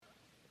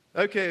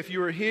Okay, if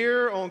you were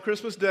here on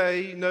Christmas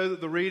Day, you know that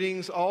the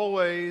readings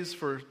always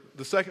for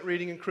the second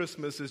reading in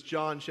Christmas is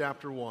John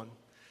chapter 1.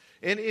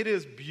 And it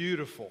is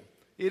beautiful.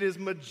 It is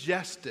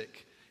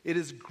majestic. It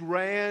is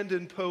grand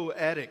and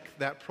poetic,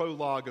 that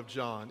prologue of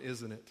John,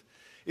 isn't it?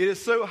 It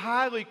is so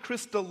highly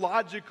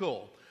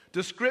Christological,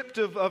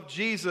 descriptive of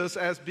Jesus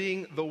as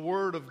being the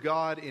Word of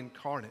God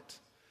incarnate.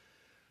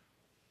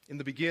 In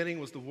the beginning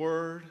was the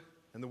Word,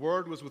 and the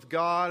Word was with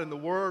God, and the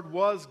Word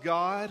was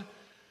God.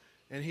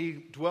 And He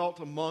dwelt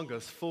among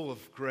us full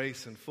of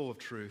grace and full of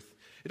truth.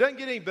 It doesn't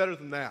get any better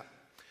than that.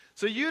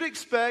 So you'd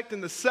expect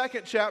in the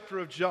second chapter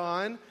of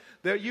John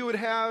that you would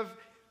have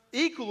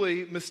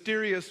equally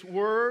mysterious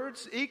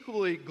words,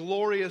 equally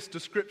glorious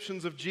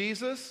descriptions of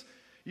Jesus.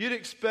 You'd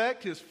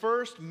expect His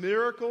first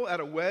miracle at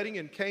a wedding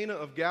in Cana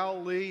of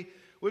Galilee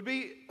would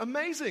be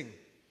amazing.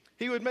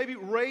 He would maybe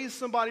raise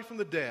somebody from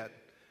the dead.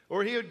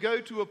 Or He would go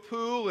to a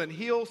pool and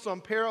heal some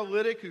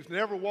paralytic who's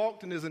never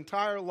walked in his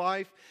entire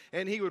life,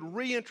 and He would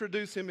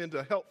reintroduce him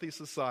into healthy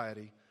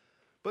society.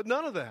 But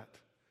none of that.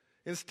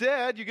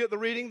 Instead, you get the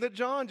reading that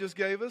John just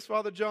gave us,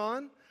 Father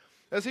John,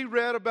 as he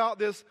read about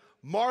this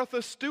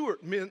Martha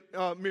Stewart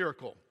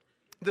miracle,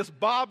 this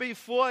Bobby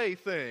Flay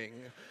thing,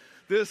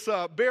 this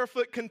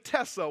barefoot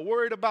Contessa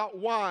worried about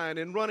wine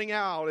and running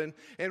out,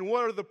 and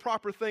what are the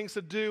proper things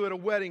to do at a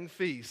wedding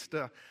feast.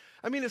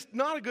 It's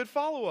not a good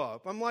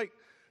follow-up. I'm like,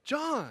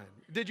 John,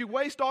 did you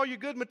waste all your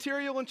good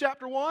material in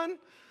chapter 1?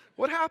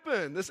 What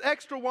happened? This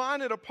extra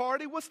wine at a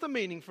party? What's the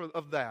meaning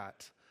of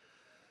that?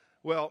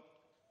 Well,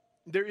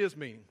 there is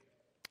meaning.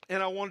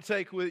 And I want to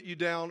take you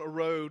down a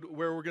road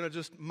where we're going to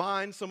just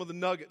mine some of the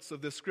nuggets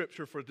of this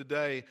scripture for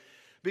today.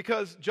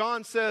 Because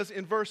John says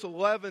in verse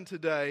 11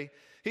 today,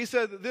 he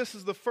said that this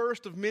is the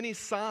first of many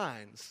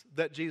signs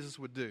that Jesus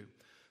would do.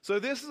 So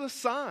this is a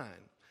sign.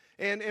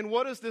 And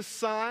what does this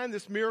sign,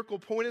 this miracle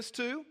point us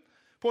to?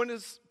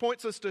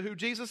 Points us to who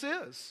Jesus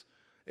is.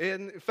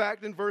 In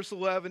fact, in verse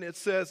 11, it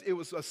says it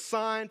was a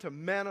sign to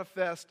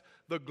manifest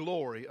the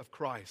glory of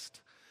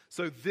Christ.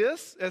 So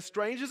this, as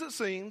strange as it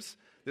seems,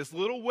 this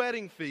little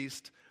wedding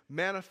feast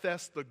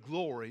manifests the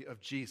glory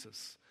of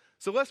Jesus.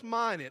 So let's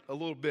mine it a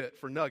little bit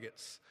for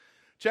nuggets.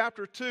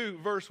 Chapter 2,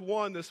 verse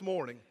 1 this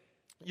morning.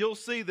 You'll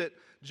see that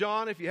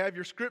John, if you have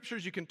your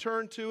scriptures, you can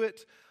turn to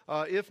it.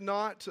 If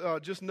not,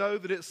 just know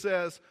that it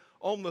says,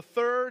 on the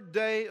third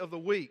day of the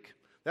week.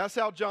 That's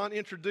how John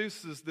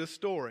introduces this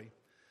story.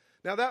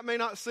 Now, that may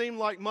not seem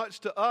like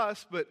much to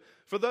us, but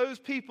for those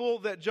people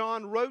that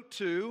John wrote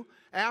to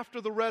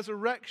after the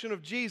resurrection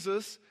of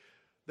Jesus,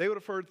 they would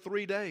have heard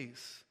 3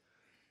 days.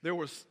 There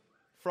was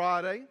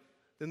Friday,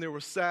 then there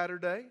was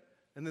Saturday,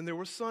 and then there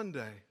was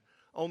Sunday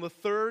on the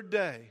third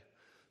day.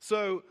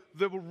 So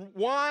the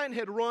wine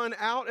had run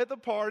out at the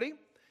party,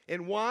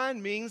 and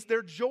wine means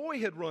their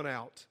joy had run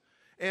out.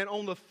 And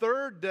on the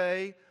third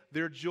day,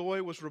 their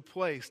joy was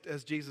replaced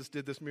as Jesus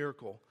did this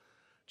miracle.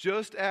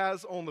 Just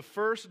as on the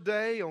first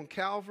day on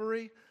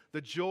Calvary,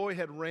 the joy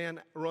had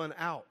run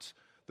out.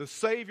 The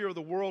Savior of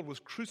the world was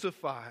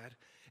crucified.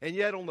 And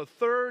yet on the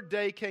third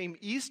day came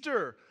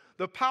Easter,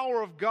 the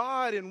power of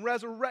God in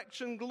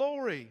resurrection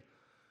glory.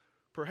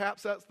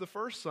 Perhaps that's the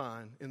first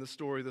sign in the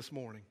story this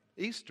morning,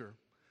 Easter.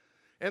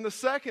 And the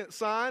second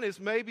sign is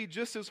maybe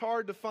just as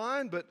hard to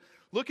find, but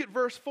look at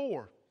verse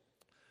 4.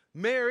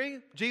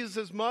 Mary,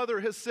 Jesus' mother,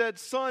 has said,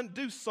 son,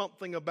 do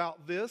something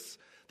about this.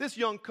 This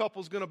young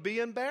couple's going to be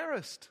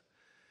embarrassed.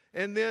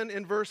 And then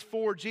in verse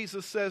 4,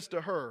 Jesus says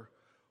to her,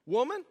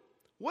 woman,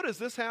 what does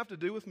this have to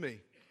do with me?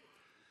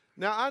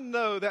 Now, I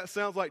know that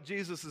sounds like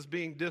Jesus is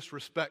being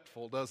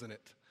disrespectful, doesn't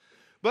it?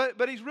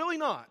 But He's really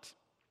not.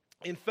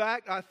 In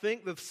fact, I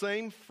think the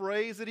same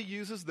phrase that He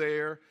uses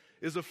there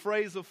is a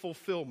phrase of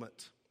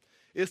fulfillment.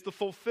 It's the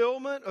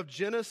fulfillment of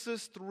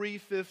Genesis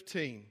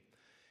 3:15.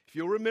 If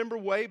you'll remember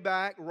way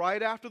back,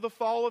 right after the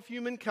fall of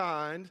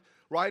humankind,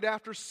 right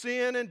after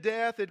sin and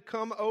death had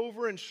come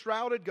over and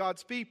shrouded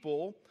God's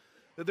people,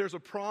 that there's a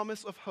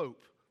promise of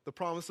hope, the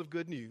promise of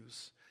good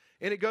news.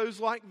 And it goes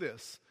like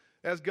this.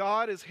 As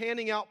God is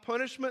handing out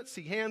punishments,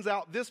 He hands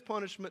out this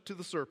punishment to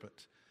the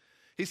serpent.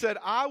 He said,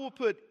 I will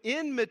put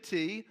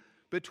enmity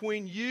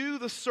between you,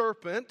 the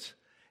serpent,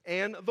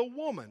 and the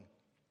woman.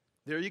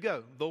 There you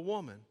go, the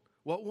woman.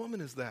 What woman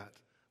is that?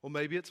 Well,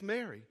 maybe it's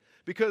Mary.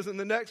 Because in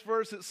the next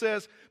verse it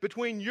says,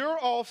 between your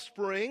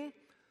offspring,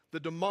 the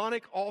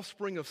demonic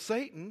offspring of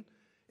Satan,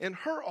 and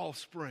her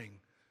offspring,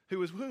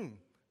 who is whom?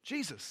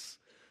 Jesus.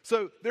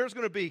 So there's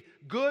going to be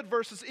good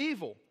versus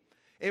evil.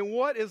 And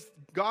what is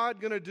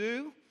God going to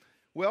do?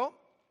 Well,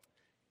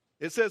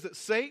 it says that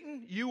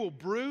Satan, you will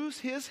bruise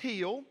his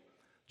heel.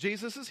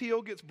 Jesus'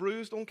 heel gets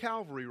bruised on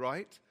Calvary,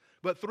 right?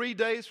 But 3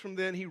 days from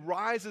then, He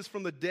rises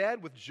from the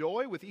dead with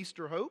joy, with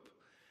Easter hope.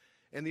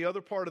 And the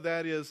other part of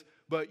that is,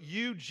 but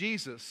you,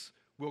 Jesus,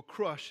 will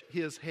crush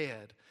his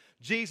head.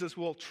 Jesus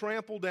will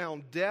trample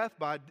down death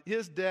by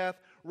His death,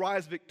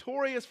 rise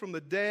victorious from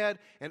the dead,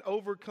 and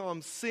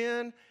overcome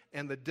sin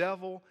and the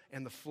devil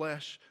and the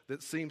flesh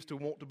that seems to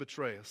want to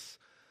betray us.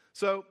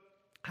 So,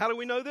 how do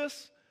we know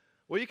this?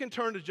 Well, you can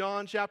turn to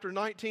John chapter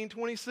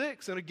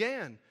 19:26, and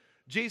again,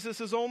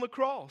 Jesus is on the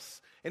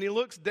cross, and he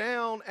looks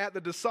down at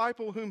the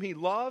disciple whom he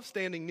loves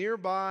standing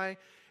nearby,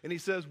 and he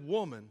says,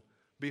 "Woman,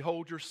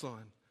 behold your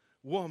son."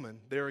 Woman,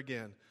 there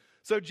again.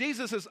 So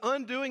Jesus is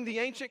undoing the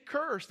ancient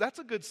curse. That's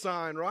a good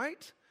sign,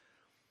 right?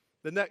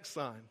 The next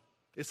sign,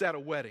 it's at a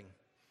wedding.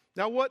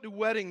 Now, what do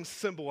weddings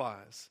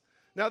symbolize?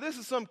 Now, this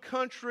is some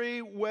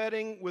country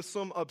wedding with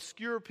some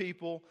obscure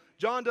people.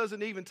 John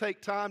doesn't even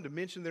take time to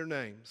mention their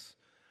names.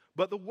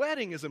 But the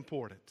wedding is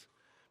important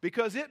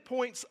because it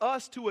points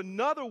us to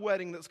another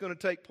wedding that's going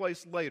to take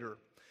place later.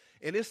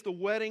 And it's the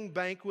wedding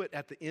banquet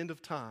at the end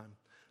of time,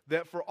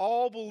 that for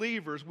all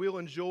believers we'll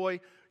enjoy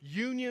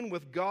union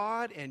with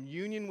God and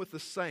union with the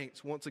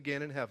saints once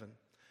again in heaven.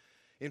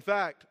 In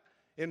fact,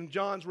 in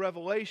John's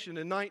Revelation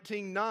in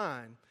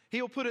 19:9,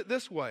 he'll put it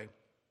this way.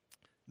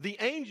 The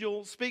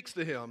angel speaks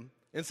to him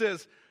and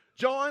says,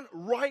 "John,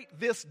 write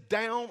this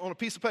down on a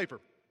piece of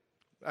paper."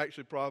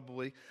 Actually,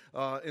 probably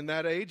in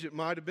that age, it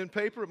might have been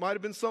paper, it might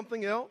have been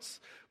something else.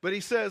 But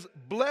he says,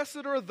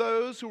 "Blessed are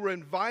those who were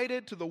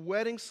invited to the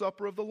wedding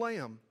supper of the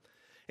Lamb."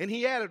 And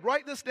he added,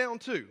 "Write this down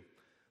too.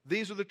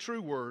 These are the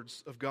true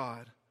words of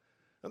God."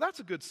 Now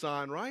that's a good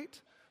sign,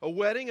 right? A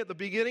wedding at the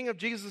beginning of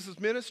Jesus'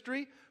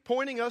 ministry,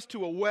 pointing us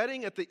to a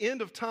wedding at the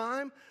end of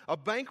time, a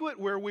banquet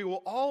where we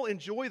will all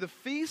enjoy the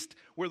feast,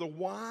 where the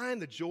wine,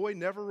 the joy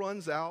never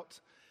runs out,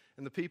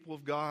 and the people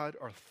of God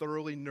are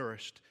thoroughly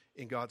nourished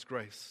in God's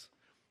grace.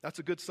 That's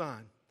a good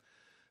sign.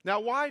 Now,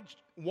 why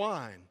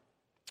wine?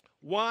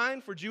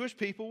 Wine for Jewish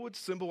people would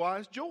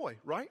symbolize joy,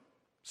 right?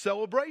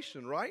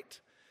 Celebration, right?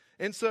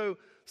 And so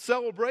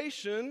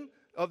celebration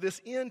of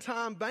this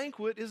end-time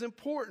banquet is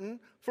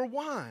important for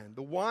wine.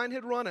 The wine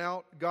had run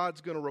out. God's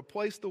going to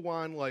replace the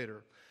wine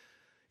later.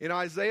 In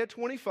Isaiah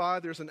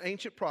 25, there's an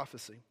ancient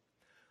prophecy.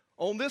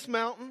 "On this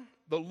mountain,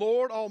 the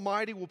Lord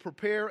Almighty will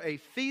prepare a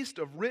feast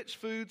of rich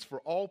foods for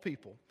all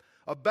people,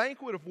 a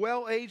banquet of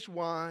well-aged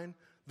wine,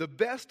 the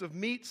best of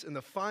meats and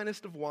the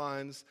finest of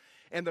wines,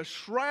 and the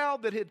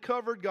shroud that had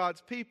covered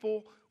God's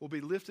people will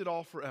be lifted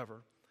off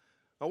forever."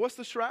 Now, what's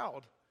the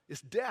shroud?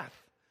 It's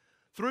death.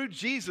 Through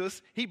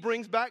Jesus, he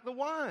brings back the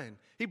wine.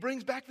 He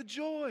brings back the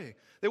joy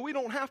that we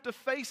don't have to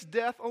face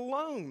death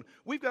alone.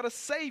 We've got a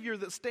Savior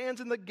that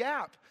stands in the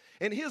gap,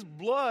 and his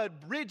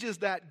blood bridges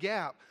that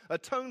gap,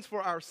 atones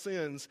for our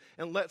sins,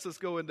 and lets us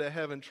go into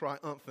heaven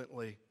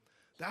triumphantly.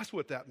 That's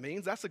what that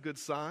means. That's a good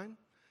sign.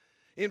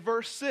 In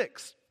verse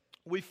 6,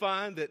 we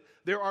find that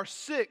there are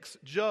 6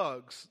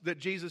 jugs that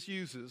Jesus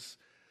uses.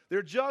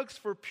 They're jugs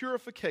for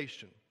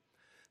purification.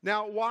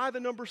 Now, why the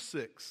number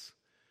 6?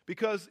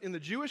 Because in the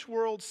Jewish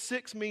world,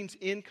 6 means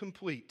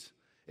incomplete.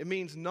 It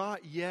means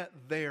not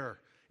yet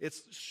there.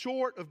 It's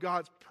short of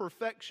God's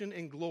perfection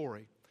and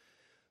glory.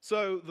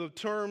 So the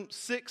term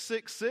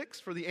 666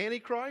 for the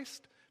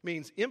Antichrist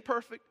means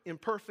imperfect,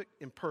 imperfect,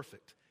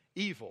 imperfect.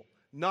 Evil,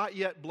 not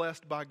yet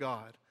blessed by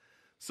God.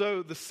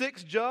 So the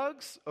 6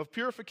 jugs of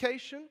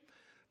purification,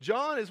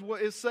 John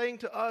is saying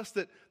to us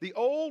that the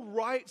old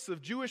rites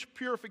of Jewish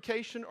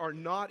purification are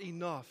not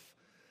enough.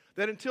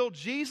 That until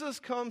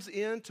Jesus comes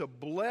in to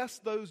bless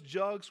those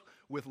jugs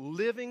with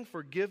living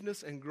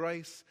forgiveness and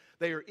grace,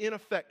 they are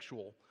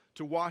ineffectual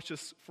to wash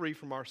us free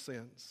from our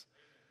sins.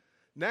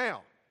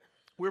 Now,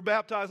 we're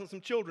baptizing some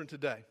children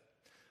today.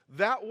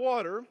 That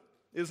water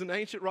is an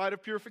ancient rite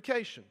of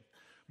purification.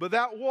 But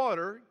that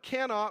water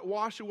cannot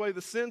wash away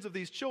the sins of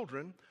these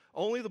children.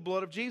 Only the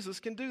blood of Jesus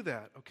can do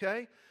that,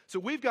 okay? So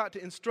we've got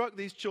to instruct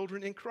these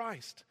children in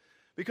Christ.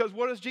 Because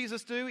what does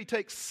Jesus do? He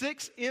takes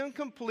 6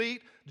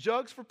 incomplete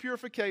jugs for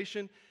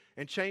purification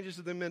and changes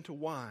them into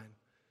wine,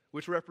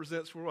 which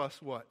represents for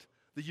us what?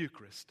 The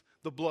Eucharist,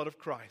 the blood of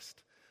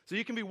Christ. So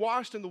you can be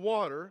washed in the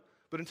water,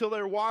 but until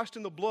they're washed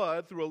in the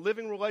blood through a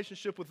living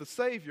relationship with the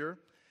Savior,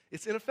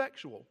 it's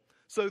ineffectual.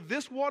 So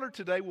this water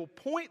today will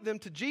point them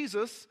to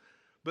Jesus,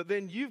 but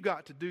then you've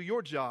got to do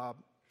your job,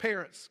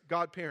 parents,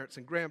 godparents,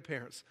 and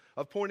grandparents,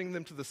 of pointing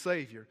them to the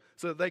Savior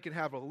so that they can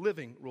have a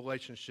living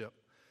relationship.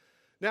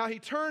 Now, he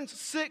turns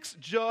 6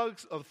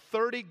 jugs of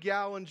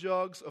 30-gallon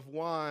jugs of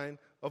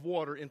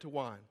water into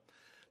wine.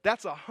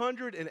 That's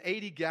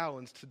 180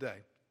 gallons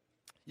today.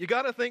 You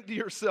got to think to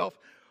yourself,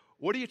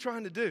 what are you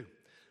trying to do?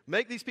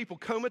 Make these people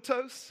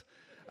comatose?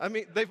 I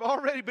mean, they've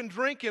already been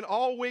drinking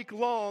all week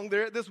long.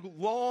 They're at this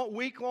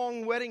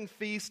week-long wedding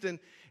feast, and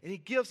he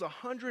gives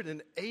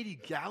 180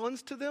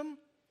 gallons to them?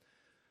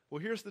 Well,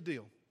 here's the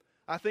deal.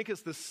 I think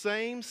it's the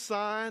same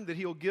sign that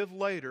he'll give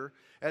later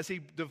as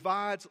he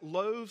divides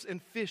loaves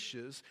and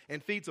fishes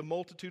and feeds a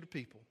multitude of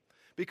people.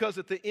 Because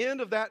at the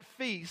end of that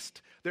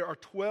feast, there are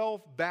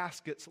 12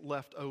 baskets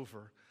left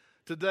over.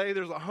 Today,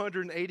 there's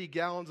 180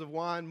 gallons of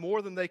wine,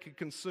 more than they could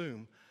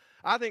consume.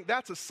 I think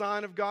that's a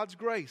sign of God's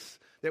grace,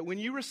 that when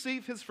you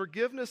receive his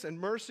forgiveness and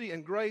mercy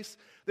and grace,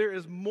 there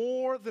is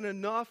more than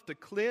enough to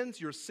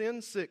cleanse your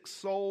sin-sick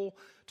soul,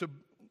 to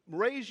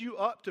raise you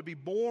up to be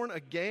born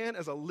again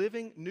as a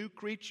living new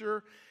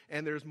creature,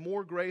 and there's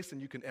more grace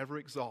than you can ever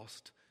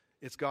exhaust.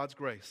 It's God's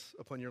grace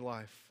upon your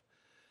life.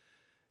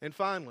 And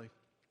finally,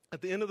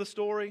 at the end of the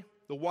story,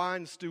 the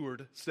wine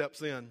steward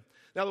steps in.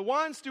 Now, the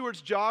wine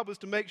steward's job was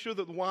to make sure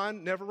that the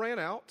wine never ran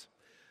out,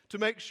 to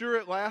make sure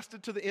it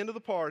lasted to the end of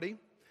the party.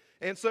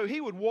 And so he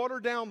would water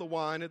down the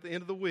wine at the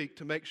end of the week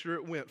to make sure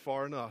it went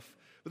far enough.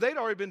 But they'd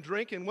already been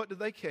drinking. What did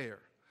they care?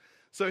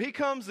 So he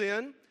comes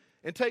in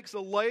and takes a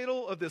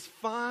ladle of this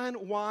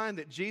fine wine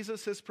that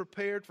Jesus has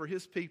prepared for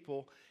his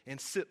people and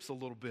sips a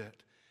little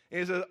bit. And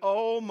he says,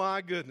 oh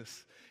my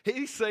goodness,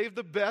 he saved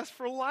the best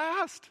for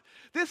last.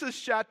 This is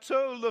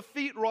Chateau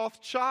Lafite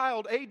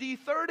Rothschild AD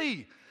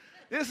 30.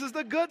 This is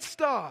the good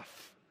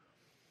stuff.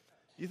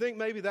 You think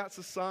maybe that's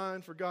a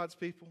sign for God's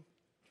people?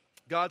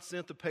 God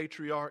sent the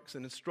patriarchs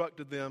and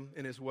instructed them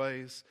in his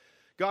ways.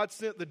 God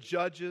sent the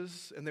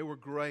judges, and they were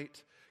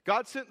great.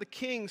 God sent the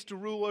kings to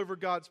rule over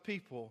God's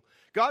people.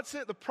 God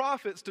sent the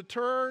prophets to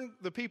turn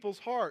the people's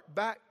heart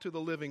back to the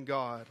living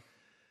God.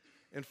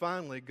 And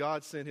finally,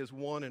 God sent his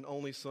one and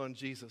only Son,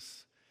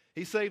 Jesus.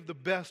 He saved the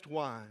best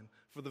wine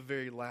for the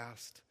very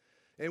last.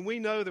 And we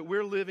know that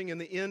we're living in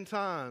the end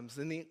times,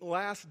 in the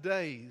last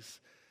days,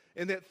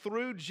 and that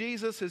through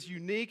Jesus, his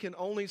unique and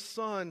only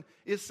Son,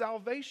 is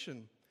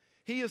salvation.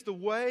 He is the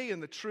way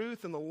and the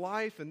truth and the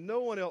life, and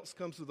no one else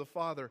comes to the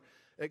Father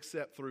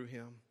except through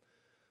him.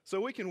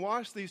 So we can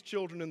wash these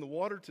children in the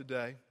water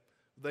today.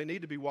 They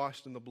need to be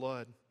washed in the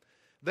blood.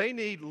 They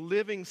need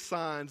living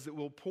signs that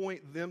will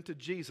point them to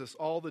Jesus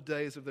all the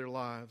days of their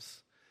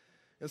lives.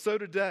 And so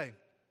today,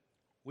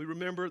 we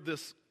remember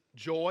this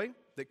joy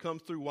that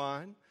comes through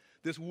wine,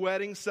 this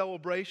wedding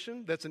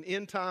celebration that's an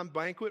end-time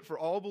banquet for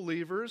all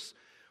believers.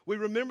 We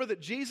remember that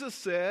Jesus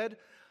said,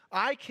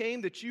 I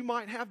came that you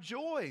might have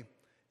joy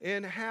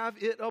and have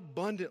it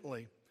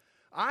abundantly.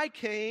 I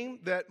came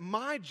that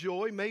my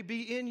joy may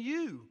be in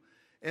you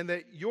and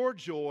that your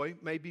joy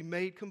may be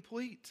made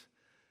complete.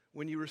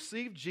 When you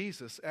receive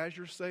Jesus as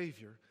your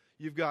Savior,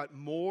 you've got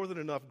more than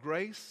enough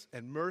grace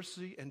and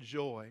mercy and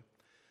joy.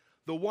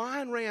 The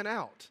wine ran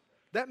out.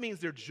 That means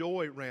their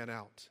joy ran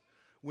out.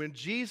 When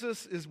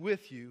Jesus is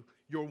with you,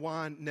 your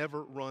wine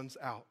never runs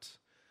out.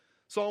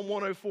 Psalm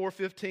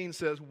 104:15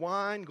 says,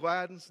 wine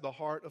gladdens the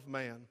heart of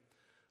man,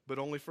 but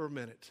only for a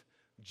minute.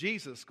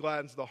 Jesus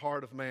gladdens the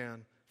heart of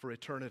man for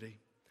eternity.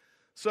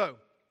 So,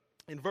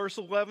 in verse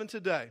 11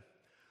 today,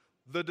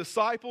 the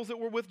disciples that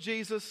were with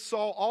Jesus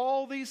saw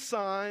all these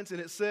signs, and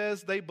it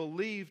says they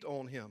believed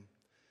on him.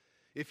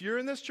 If you're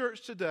in this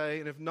church today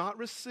and have not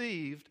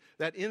received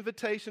that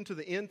invitation to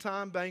the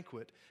end-time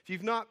banquet, if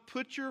you've not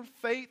put your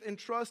faith and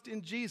trust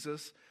in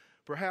Jesus,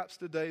 perhaps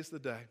today's the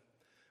day.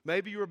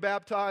 Maybe you were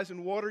baptized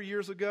in water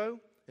years ago,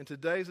 and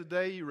today's the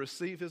day you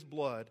receive his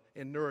blood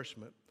and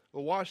nourishment,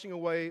 a washing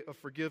away of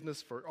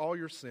forgiveness for all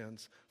your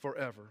sins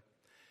forever.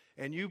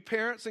 And you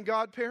parents and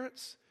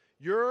godparents,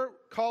 your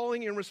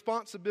calling and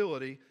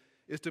responsibility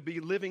is to be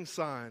living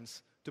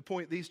signs to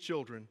point these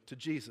children to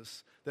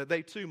Jesus, that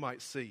they too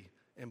might see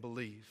and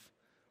believe.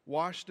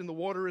 Washed in the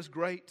water is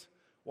great.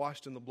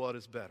 Washed in the blood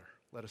is better.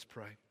 Let us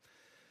pray.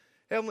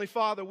 Heavenly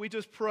Father, we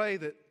just pray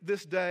that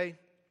this day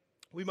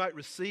we might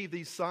receive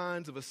these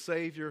signs of a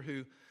Savior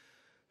who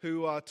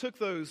took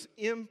those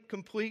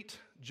incomplete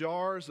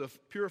jars of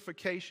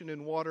purification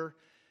in water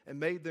and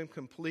made them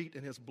complete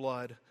in his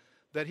blood,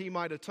 that he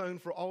might atone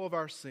for all of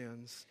our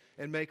sins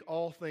and make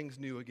all things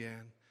new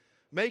again.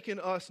 Making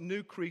us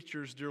new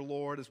creatures, dear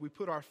Lord, as we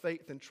put our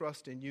faith and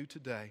trust in you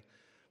today.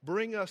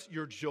 Bring us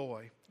your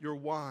joy, your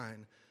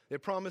wine.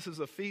 It promises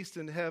a feast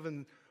in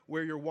heaven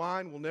where your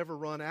wine will never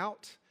run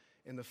out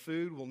and the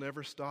food will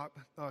never stop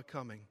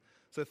coming.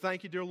 So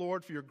thank you, dear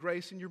Lord, for your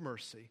grace and your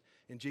mercy.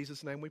 In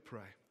Jesus' name we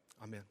pray.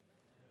 Amen.